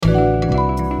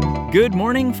Good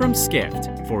morning from Skift.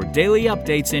 For daily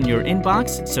updates in your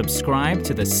inbox, subscribe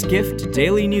to the Skift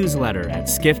Daily newsletter at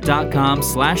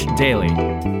skift.com/daily.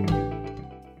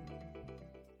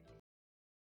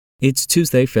 It's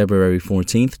Tuesday, February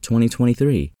 14th,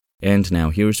 2023. And now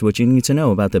here's what you need to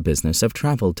know about the business of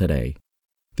travel today.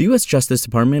 The U.S. Justice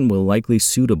Department will likely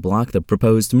sue to block the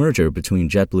proposed merger between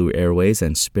JetBlue Airways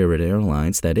and Spirit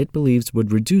Airlines that it believes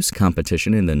would reduce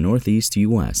competition in the Northeast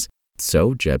U.S.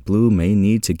 So, JetBlue may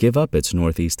need to give up its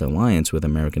Northeast alliance with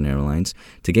American Airlines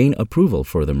to gain approval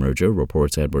for the merger,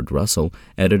 reports Edward Russell,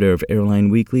 editor of Airline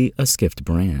Weekly, a Skift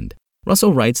brand.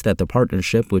 Russell writes that the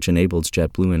partnership, which enables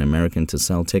JetBlue and American to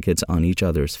sell tickets on each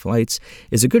other's flights,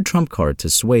 is a good trump card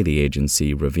to sway the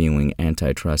agency reviewing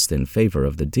antitrust in favor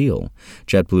of the deal.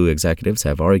 JetBlue executives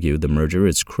have argued the merger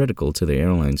is critical to the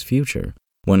airline's future.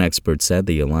 One expert said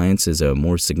the alliance is a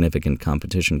more significant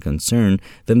competition concern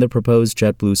than the proposed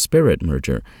JetBlue-Spirit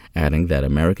merger, adding that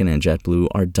American and JetBlue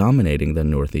are dominating the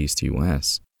Northeast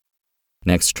U.S.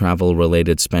 Next,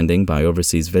 travel-related spending by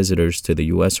overseas visitors to the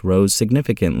U.S. rose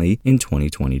significantly in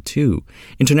 2022.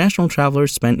 International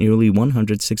travelers spent nearly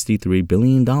 $163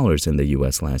 billion in the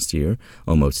U.S. last year,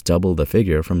 almost double the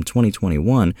figure from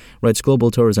 2021, writes global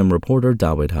tourism reporter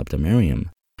Dawit Habtemariam.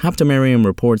 Habtemariam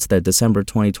reports that December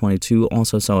 2022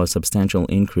 also saw a substantial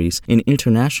increase in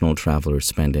international traveler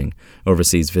spending.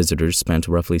 Overseas visitors spent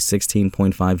roughly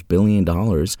 $16.5 billion,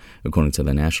 according to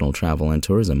the National Travel and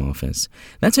Tourism Office.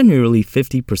 That's a nearly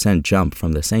 50% jump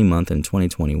from the same month in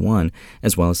 2021,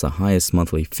 as well as the highest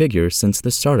monthly figure since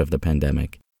the start of the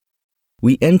pandemic.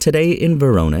 We end today in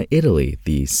Verona, Italy,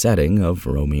 the setting of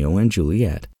Romeo and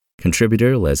Juliet.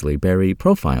 Contributor Leslie Berry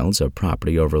profiles a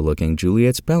property overlooking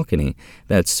Juliet's balcony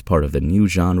that's part of the new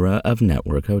genre of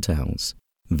network hotels.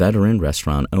 Veteran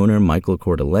restaurant owner Michael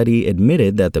Cordelletti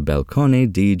admitted that the Balcone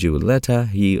di Giulietta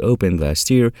he opened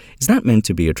last year is not meant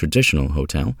to be a traditional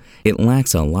hotel. It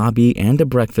lacks a lobby and a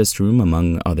breakfast room,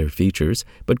 among other features,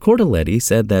 but Cordelletti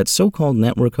said that so-called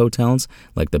network hotels,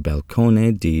 like the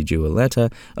Balcone di Giulietta,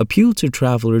 appeal to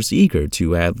travelers eager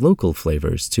to add local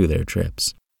flavors to their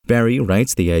trips. Barry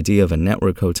writes the idea of a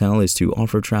network hotel is to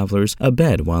offer travelers a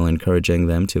bed while encouraging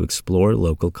them to explore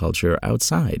local culture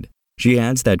outside. She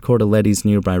adds that Cordelletti's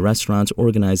nearby restaurants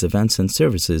organize events and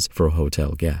services for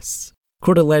hotel guests.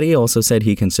 Cordelletti also said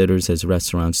he considers his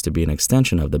restaurants to be an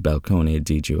extension of the Balcone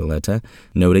di Giulietta,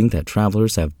 noting that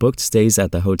travelers have booked stays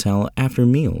at the hotel after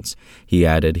meals. He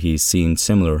added he's seen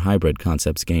similar hybrid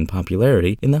concepts gain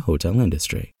popularity in the hotel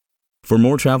industry. For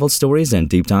more travel stories and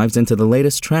deep dives into the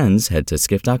latest trends, head to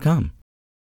skift.com.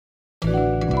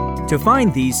 To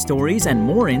find these stories and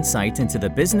more insight into the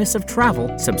business of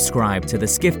travel, subscribe to the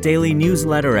Skift Daily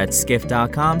newsletter at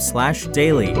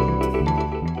skift.com/daily.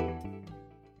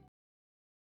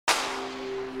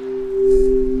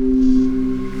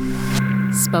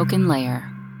 Spoken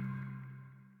Layer.